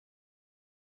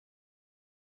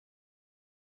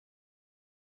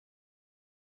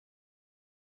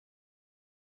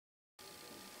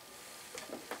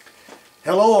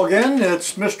Hello again,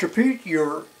 it's Mr. Pete,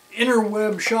 your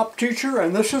interweb shop teacher,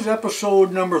 and this is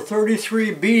episode number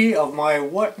 33B of my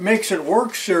What Makes It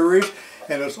Work series,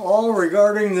 and it's all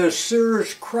regarding this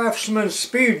SEARS Craftsman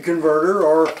speed converter,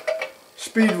 or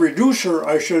speed reducer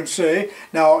I should say.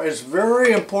 Now it's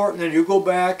very important that you go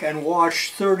back and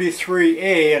watch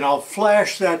 33A, and I'll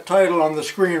flash that title on the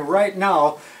screen right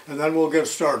now, and then we'll get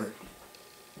started.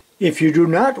 If you do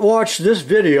not watch this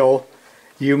video,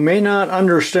 you may not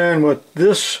understand what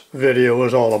this video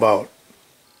is all about.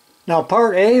 Now,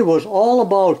 part A was all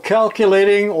about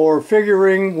calculating or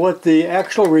figuring what the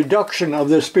actual reduction of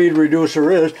this speed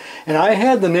reducer is, and I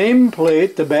had the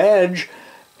nameplate, the badge,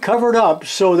 covered up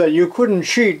so that you couldn't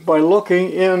cheat by looking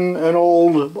in an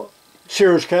old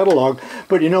SEARS catalog.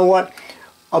 But you know what?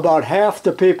 About half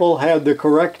the people had the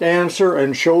correct answer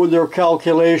and showed their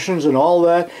calculations and all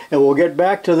that, and we'll get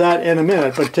back to that in a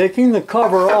minute. But taking the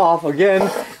cover off,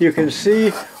 again, you can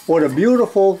see what a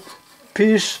beautiful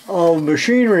piece of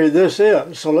machinery this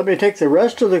is. So let me take the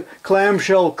rest of the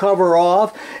clamshell cover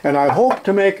off, and I hope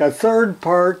to make a third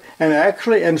part and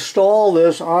actually install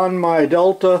this on my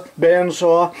Delta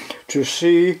bandsaw to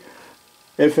see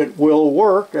if it will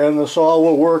work, and the saw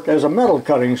will work as a metal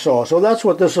cutting saw. So that's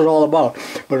what this is all about.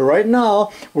 But right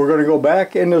now we're going to go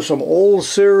back into some old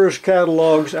SEARS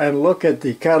catalogs and look at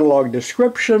the catalog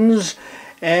descriptions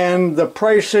and the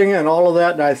pricing and all of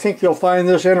that, and I think you'll find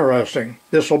this interesting.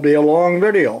 This will be a long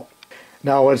video.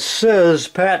 Now it says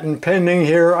patent pending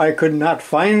here. I could not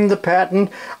find the patent.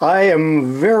 I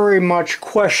am very much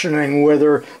questioning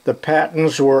whether the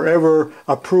patents were ever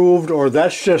approved or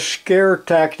that's just scare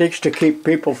tactics to keep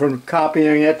people from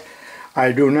copying it.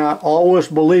 I do not always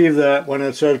believe that when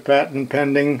it says patent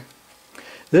pending.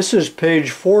 This is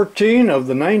page 14 of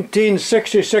the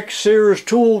 1966 SEARS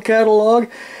tool catalog,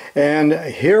 and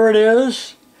here it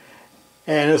is.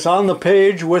 And it's on the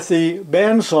page with the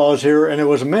bandsaws here, and it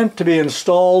was meant to be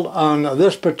installed on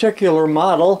this particular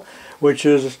model, which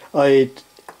is a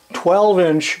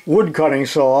 12-inch wood cutting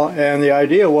saw, and the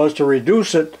idea was to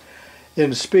reduce it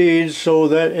in speed so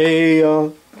that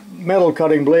a metal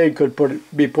cutting blade could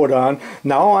be put on.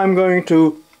 Now I'm going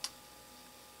to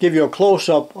give you a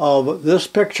close-up of this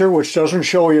picture, which doesn't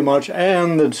show you much,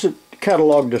 and the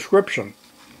catalog description.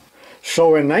 So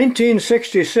in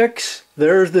 1966,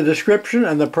 there's the description,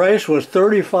 and the price was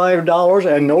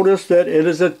 $35, and notice that it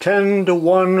is a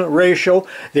 10-to-1 ratio.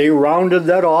 They rounded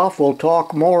that off. We'll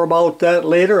talk more about that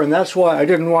later, and that's why I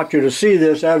didn't want you to see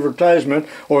this advertisement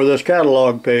or this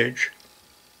catalog page.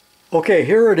 Okay,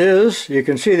 here it is. You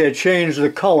can see they changed the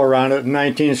color on it in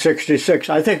 1966.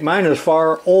 I think mine is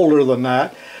far older than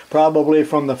that, probably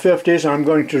from the 50s. I'm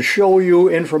going to show you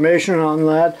information on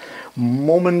that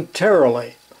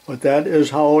momentarily. But that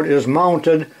is how it is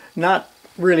mounted, not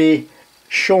really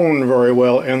shown very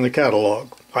well in the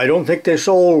catalog. I don't think they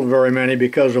sold very many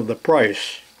because of the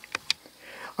price.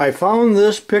 I found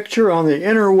this picture on the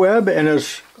interweb, and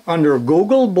it's under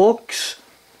Google Books,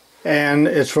 and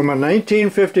it's from a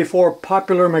 1954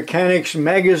 Popular Mechanics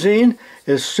magazine.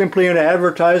 It's simply an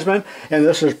advertisement, and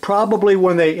this is probably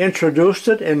when they introduced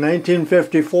it in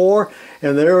 1954,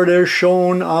 and there it is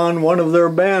shown on one of their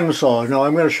bandsaws. Now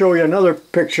I'm going to show you another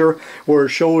picture where it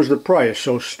shows the price,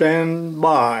 so stand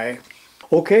by.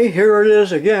 Okay, here it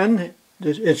is again.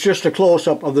 It's just a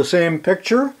close-up of the same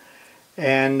picture,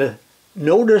 and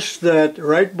notice that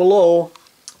right below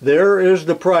there is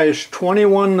the price,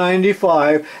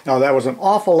 $21.95. Now that was an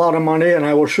awful lot of money, and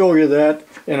I will show you that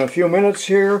in a few minutes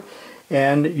here.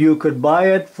 And you could buy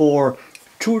it for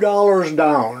 $2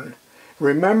 down.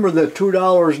 Remember that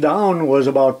 $2 down was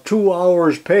about 2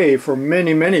 hours pay for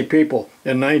many, many people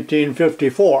in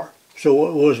 1954. So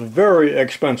it was very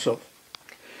expensive.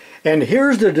 And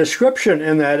here's the description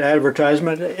in that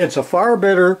advertisement. It's a far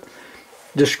better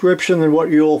description than what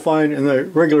you'll find in the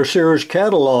regular SEARS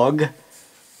catalog.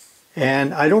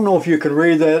 And I don't know if you can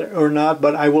read that or not,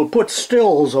 but I will put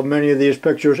stills of many of these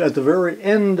pictures at the very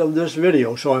end of this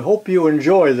video, so I hope you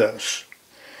enjoy this.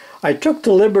 I took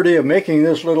the liberty of making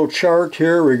this little chart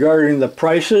here regarding the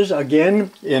prices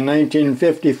again in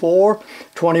 1954,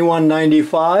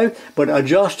 $21.95, but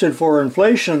adjusted for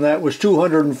inflation that was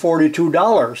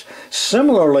 $242.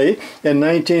 Similarly, in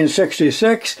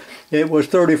 1966, it was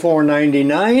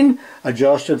 $34.99,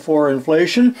 adjusted for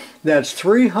inflation. That's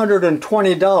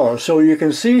 $320. So you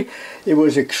can see it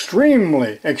was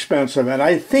extremely expensive, and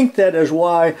I think that is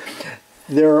why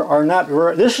there are not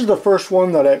very... This is the first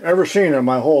one that I've ever seen in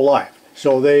my whole life,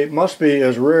 so they must be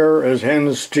as rare as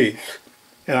hen's teeth.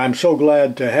 And I'm so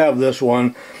glad to have this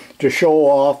one to show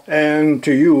off and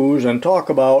to use and talk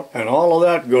about and all of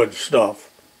that good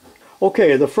stuff.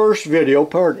 Okay, the first video,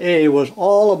 part A, was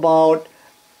all about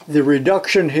the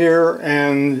reduction here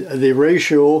and the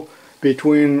ratio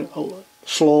between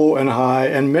slow and high,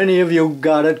 and many of you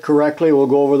got it correctly. We'll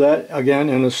go over that again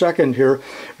in a second here.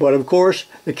 But of course,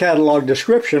 the catalog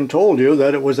description told you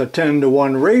that it was a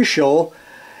 10-to-1 ratio,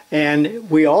 and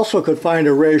we also could find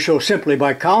a ratio simply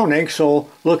by counting. So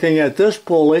looking at this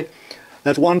pulley,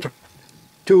 that's 1,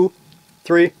 2,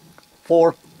 3,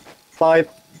 4, 5,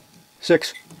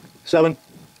 6, 7,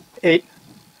 8,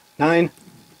 9,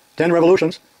 10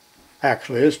 revolutions.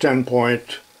 Actually, it's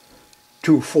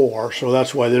 10.24, so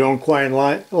that's why they don't quite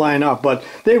line up, but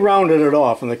they rounded it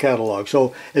off in the catalog.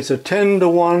 So it's a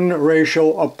 10-to-1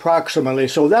 ratio approximately.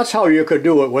 So that's how you could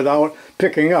do it without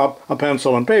picking up a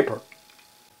pencil and paper.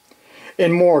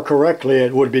 And more correctly,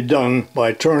 it would be done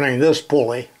by turning this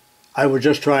pulley. I was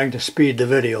just trying to speed the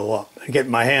video up and get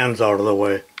my hands out of the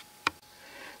way.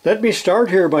 Let me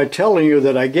start here by telling you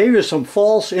that I gave you some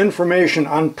false information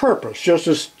on purpose, just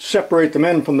to separate the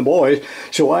men from the boys.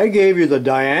 So I gave you the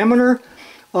diameter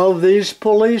of these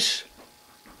pulleys,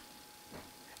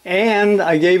 and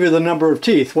I gave you the number of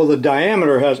teeth. Well, the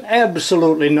diameter has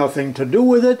absolutely nothing to do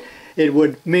with it. It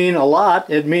would mean a lot.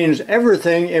 It means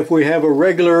everything if we have a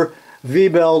regular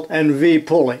V-belt and V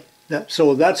pulley.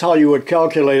 So that's how you would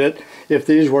calculate it if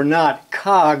these were not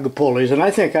cog pulleys. And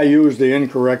I think I used the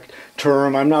incorrect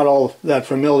term. I'm not all that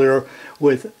familiar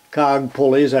with cog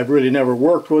pulleys. I've really never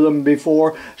worked with them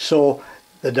before. So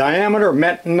the diameter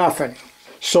meant nothing.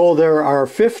 So there are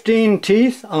 15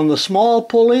 teeth on the small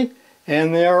pulley,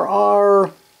 and there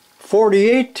are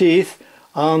 48 teeth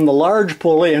on the large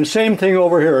pulley, and same thing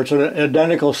over here. It's an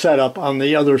identical setup on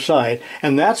the other side,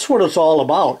 and that's what it's all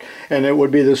about. And it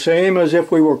would be the same as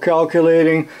if we were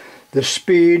calculating the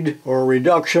speed or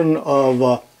reduction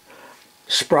of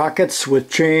sprockets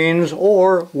with chains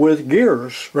or with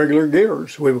gears, regular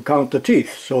gears. We would count the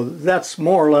teeth. So that's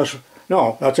more or less,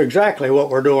 no, that's exactly what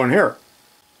we're doing here.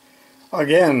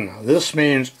 Again, this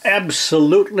means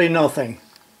absolutely nothing.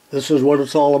 This is what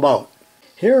it's all about.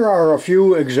 Here are a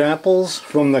few examples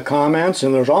from the comments,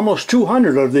 and there's almost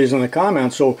 200 of these in the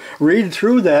comments, so read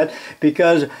through that,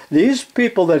 because these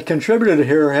people that contributed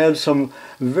here had some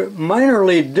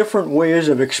minorly different ways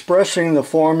of expressing the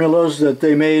formulas that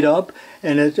they made up,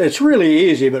 and it's really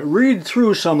easy, but read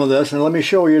through some of this, and let me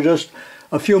show you just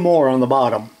a few more on the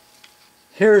bottom.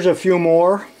 Here's a few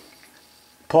more.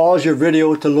 Pause your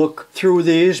video to look through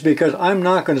these, because I'm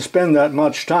not going to spend that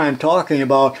much time talking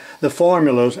about the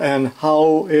formulas and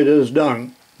how it is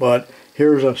done, but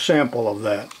here's a sample of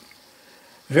that.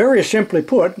 Very simply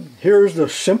put, here's the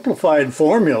simplified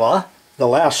formula, the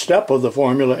last step of the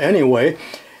formula anyway,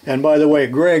 and by the way,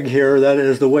 Greg here, that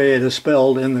is the way it is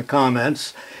spelled in the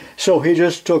comments. So he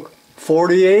just took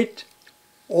 48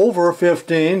 over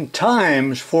 15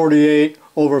 times 48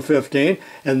 over 15,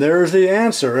 and there's the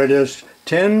answer. It is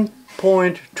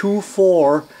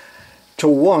 10.24 to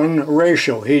 1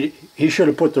 ratio. He should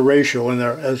have put the ratio in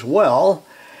there as well.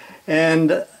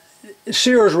 And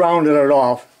SEARS rounded it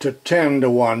off to 10 to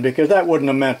 1 because that wouldn't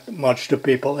have meant much to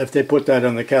people if they put that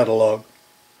in the catalog.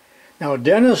 Now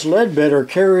Dennis Ledbetter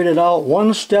carried it out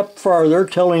one step farther,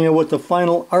 telling you what the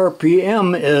final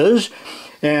RPM is,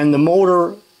 and the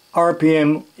motor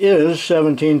RPM is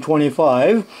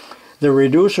 1725. The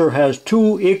reducer has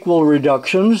two equal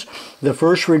reductions. The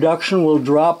first reduction will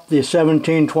drop the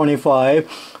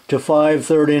 1725 to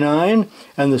 539,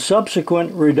 and the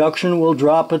subsequent reduction will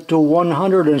drop it to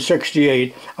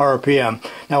 168 RPM.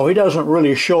 Now he doesn't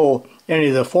really show any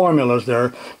of the formulas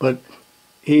there, but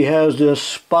he has this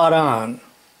spot on.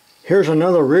 Here's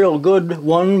another real good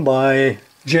one by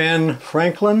Jan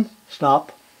Franklin.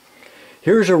 Stop.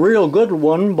 Here's a real good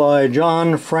one by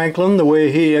John Franklin, the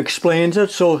way he explains it.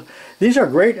 So these are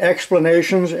great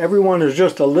explanations. Everyone is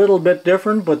just a little bit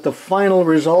different, but the final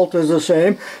result is the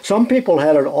same. Some people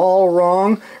had it all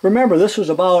wrong. Remember, this is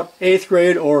about 8th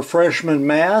grade or freshman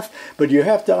math, but you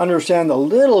have to understand a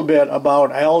little bit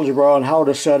about algebra and how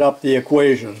to set up the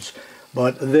equations.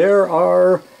 But there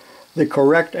are the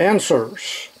correct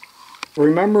answers.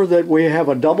 Remember that we have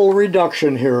a double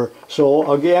reduction here.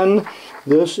 So again,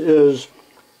 this is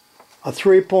a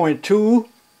 3.2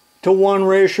 to 1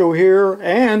 ratio here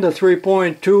and a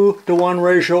 3.2 to 1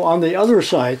 ratio on the other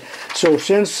side. So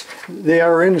since they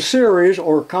are in series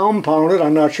or compounded,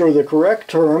 I'm not sure the correct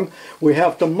term, we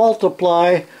have to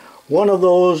multiply one of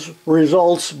those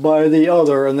results by the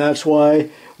other, and that's why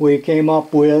we came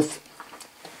up with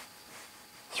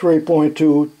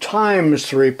 3.2 times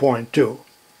 3.2.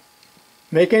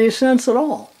 Make any sense at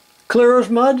all? Clear as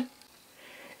mud?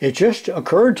 It just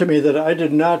occurred to me that I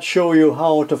did not show you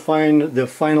how to find the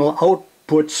final output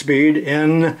output speed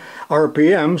in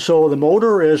RPM. So the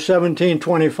motor is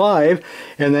 1725,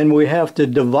 and then we have to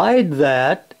divide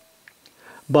that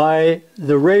by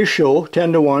the ratio,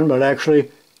 10 to 1, but actually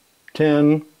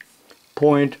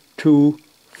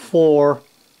 10.24,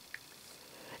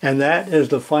 and that is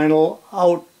the final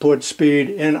output speed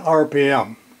in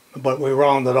RPM, but we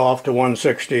round it off to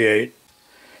 168.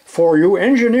 For you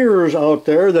engineers out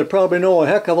there that probably know a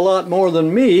heck of a lot more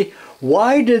than me,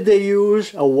 why did they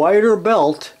use a wider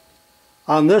belt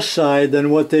on this side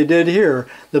than what they did here?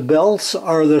 The belts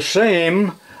are the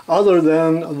same other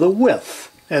than the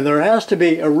width, and there has to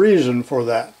be a reason for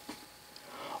that.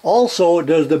 Also,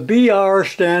 does the BR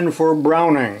stand for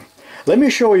Browning? Let me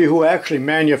show you who actually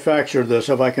manufactured this,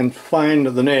 if I can find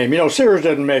the name. You know, SEARS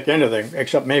didn't make anything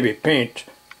except maybe paint.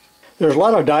 There's a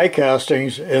lot of die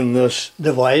castings in this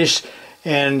device,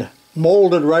 and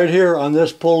molded right here on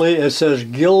this pulley it says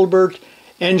Gilbert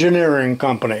Engineering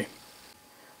Company.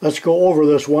 Let's go over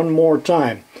this one more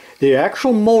time. The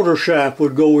actual motor shaft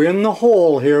would go in the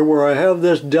hole here where I have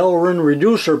this Delrin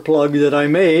reducer plug that I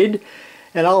made,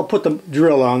 and I'll put the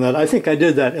drill on that. I think I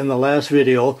did that in the last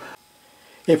video.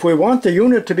 If we want the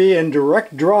unit to be in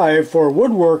direct drive for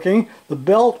woodworking, the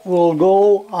belt will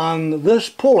go on this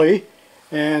pulley,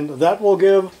 and that will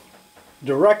give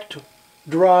direct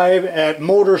drive at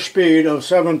motor speed of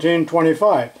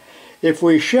 1725. If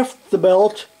we shift the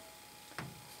belt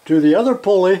to the other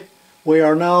pulley, we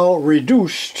are now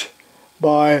reduced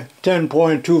by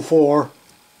 10.24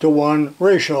 to 1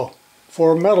 ratio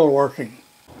for metalworking,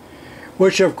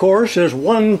 which of course is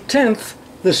 1/10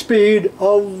 the speed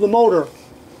of the motor.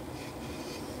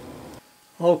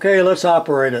 Okay, let's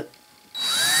operate it.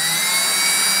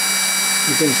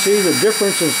 You can see the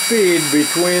difference in speed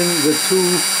between the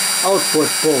two output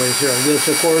pulleys here. This,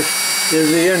 of course, is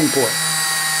the input.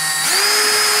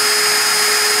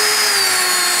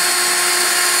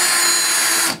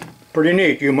 Pretty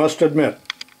neat, you must admit.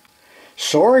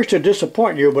 Sorry to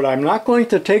disappoint you, but I'm not going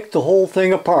to take the whole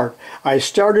thing apart. I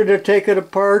started to take it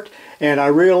apart, and I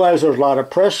realized there's a lot of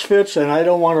press fits, and I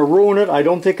don't want to ruin it. I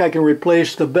don't think I can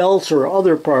replace the belts or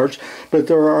other parts, but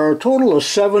there are a total of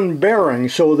 7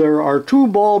 bearings. So there are 2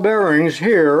 ball bearings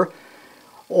here,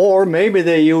 or maybe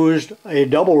they used a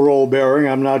double roll bearing,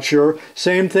 I'm not sure.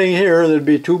 Same thing here, there'd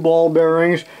be 2 ball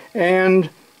bearings, and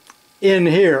in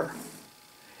here.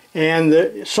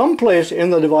 And someplace in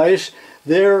the device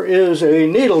there is a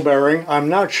needle bearing. I'm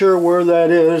not sure where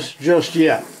that is just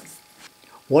yet.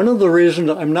 One of the reasons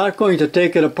I'm not going to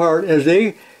take it apart is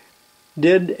they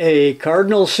did a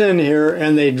cardinal sin here,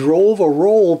 and they drove a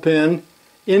roll pin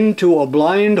into a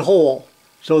blind hole.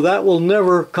 So that will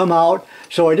never come out.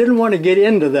 So I didn't want to get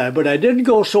into that, but I did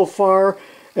go so far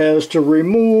as to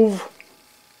remove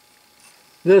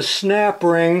this snap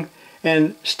ring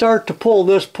and start to pull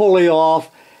this pulley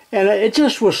off. And it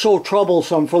just was so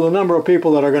troublesome for the number of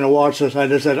people that are going to watch this. I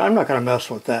just said, I'm not going to mess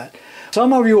with that.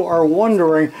 Some of you are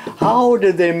wondering, how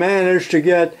did they manage to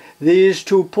get these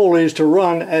 2 pulleys to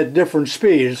run at different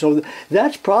speeds? So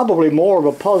that's probably more of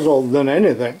a puzzle than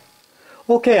anything.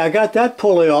 Okay, I got that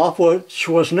pulley off, which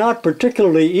was not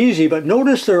particularly easy, but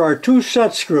notice there are 2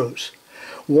 set screws.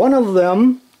 One of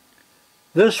them,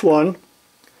 this one,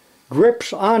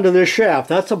 grips onto this shaft.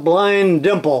 That's a blind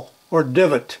dimple or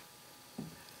divot.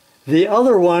 The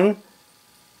other one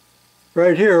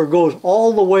right here goes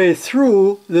all the way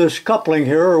through this coupling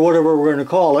here, or whatever we're going to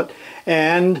call it,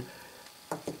 and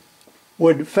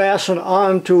would fasten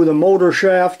onto the motor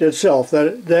shaft itself.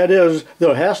 That is,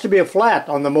 there has to be a flat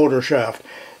on the motor shaft.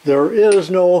 There is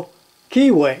no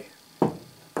keyway.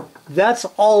 That's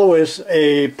always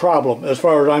a problem as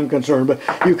far as I'm concerned, but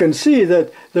you can see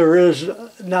that there is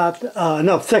not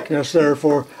enough thickness there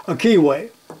for a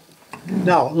keyway.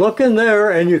 Now look in there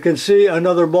and you can see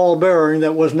another ball bearing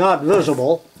that was not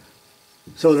visible.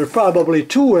 So there's probably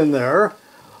 2 in there.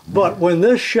 But when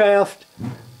this shaft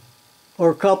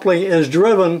or coupling is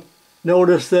driven,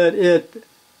 notice that it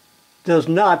does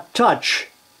not touch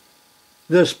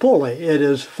this pulley. It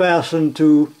is fastened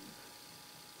to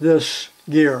this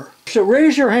gear. So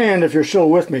raise your hand if you're still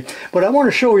with me. But I want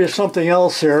to show you something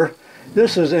else here.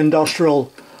 This is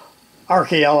industrial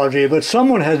archaeology, but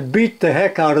someone has beat the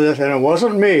heck out of this, and it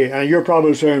wasn't me. And you're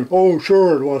probably saying, oh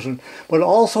sure it wasn't. But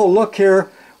also look here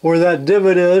where that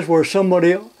divot is, where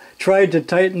somebody tried to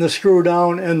tighten the screw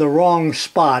down in the wrong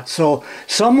spot. So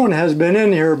someone has been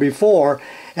in here before,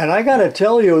 and I gotta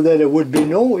tell you that it would be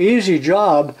no easy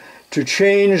job to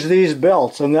change these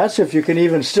belts, and that's if you can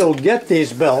even still get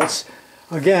these belts.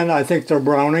 Again, I think they're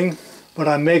Browning, but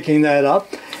I'm making that up.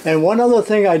 And one other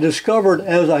thing I discovered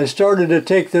as I started to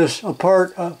take this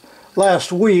apart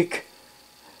last week,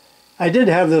 I did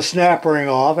have the snap ring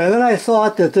off, and then I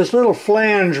thought that this little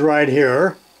flange right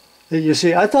here that you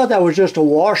see, I thought that was just a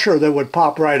washer that would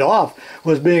pop right off,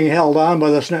 was being held on by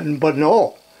the snap, but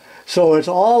no. So it's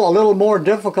all a little more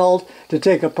difficult to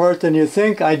take apart than you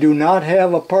think. I do not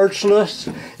have a parts list.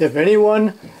 If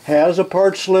anyone has a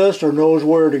parts list or knows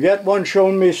where to get one,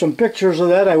 show me some pictures of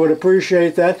that. I would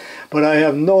appreciate that. But I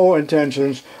have no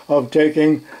intentions of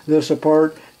taking this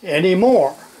apart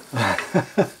anymore.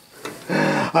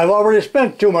 I've already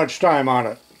spent too much time on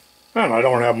it. And I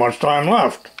don't have much time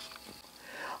left.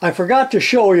 I forgot to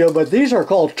show you, but these are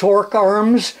called torque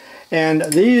arms. And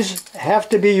these have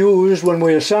to be used when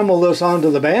we assemble this onto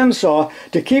the bandsaw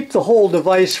to keep the whole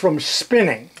device from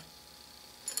spinning.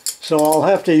 So I'll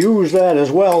have to use that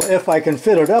as well if I can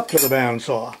fit it up to the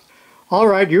bandsaw.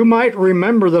 Alright, you might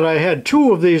remember that I had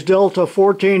two of these Delta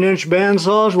 14-inch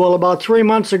bandsaws. Well, about 3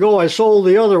 months ago I sold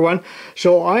the other one.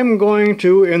 So I'm going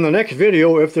to, in the next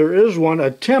video, if there is one,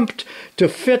 attempt to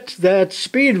fit that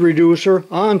speed reducer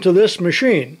onto this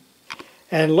machine.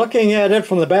 And looking at it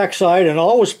from the back side, and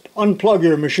always unplug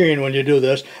your machine when you do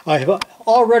this, I have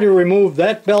already removed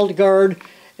that belt guard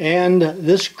and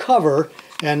this cover,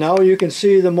 and now you can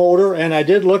see the motor, and I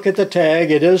did look at the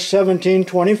tag. It is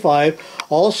 1725.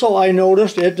 Also, I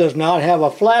noticed it does not have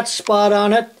a flat spot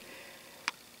on it.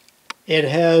 It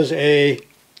has a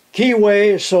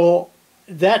keyway, so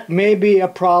that may be a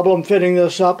problem fitting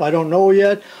this up. I don't know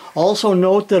yet. Also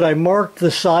note that I marked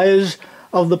the size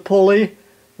of the pulley.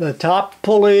 The top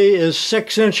pulley is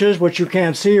 6 inches, which you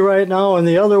can't see right now, and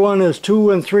the other one is 2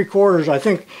 3/4, I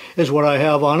think, is what I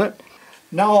have on it.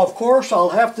 Now, of course, I'll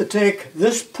have to take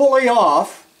this pulley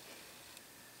off,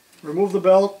 remove the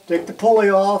belt, take the pulley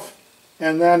off,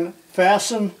 and then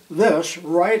fasten this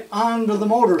right onto the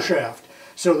motor shaft.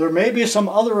 So there may be some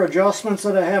other adjustments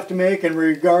that I have to make in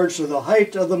regards to the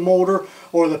height of the motor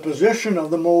or the position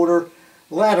of the motor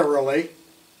laterally,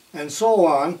 and so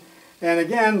on. And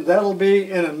again, that'll be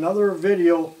in another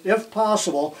video if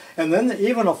possible, and then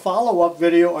even a follow-up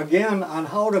video again on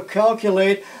how to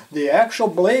calculate the actual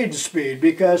blade speed,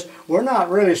 because we're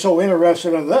not really so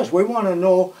interested in this. We want to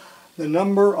know the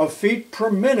number of feet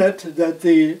per minute that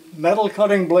the metal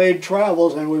cutting blade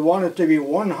travels, and we want it to be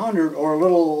 100 or a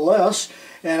little less.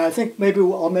 And I think maybe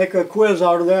I'll make a quiz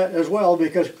out of that as well,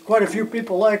 because quite a few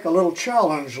people like a little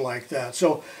challenge like that.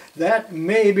 So that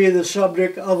may be the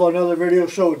subject of another video,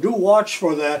 so do watch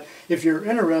for that if you're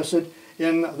interested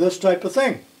in this type of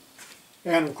thing.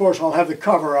 And of course I'll have the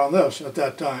cover on this at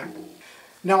that time.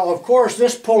 Now, of course,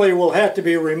 this pulley will have to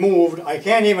be removed. I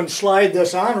can't even slide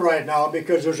this on right now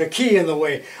because there's a key in the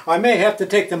way. I may have to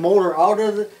take the motor out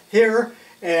of here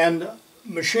and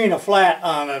machine a flat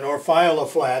on it, or file a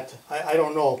flat. I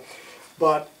don't know.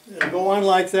 But it'll go on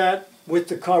like that with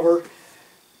the cover.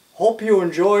 Hope you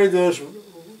enjoy this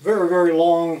very, very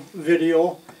long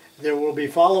video. There will be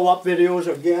follow-up videos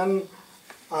again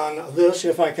on this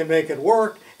if I can make it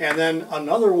work, and then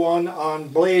another one on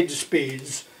blade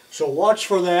speeds. So watch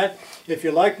for that. If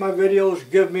you like my videos,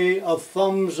 give me a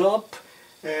thumbs up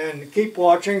and keep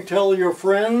watching. Tell your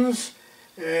friends,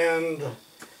 and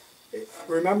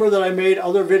remember that I made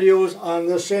other videos on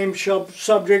the same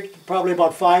subject, probably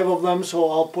about 5 of them, so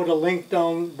I'll put a link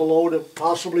down below to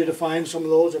possibly to find some of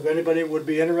those if anybody would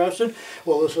be interested.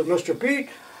 Well, this is Mr. Pete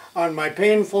on my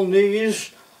painful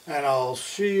knees, and I'll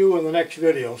see you in the next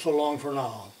video. So long for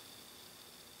now.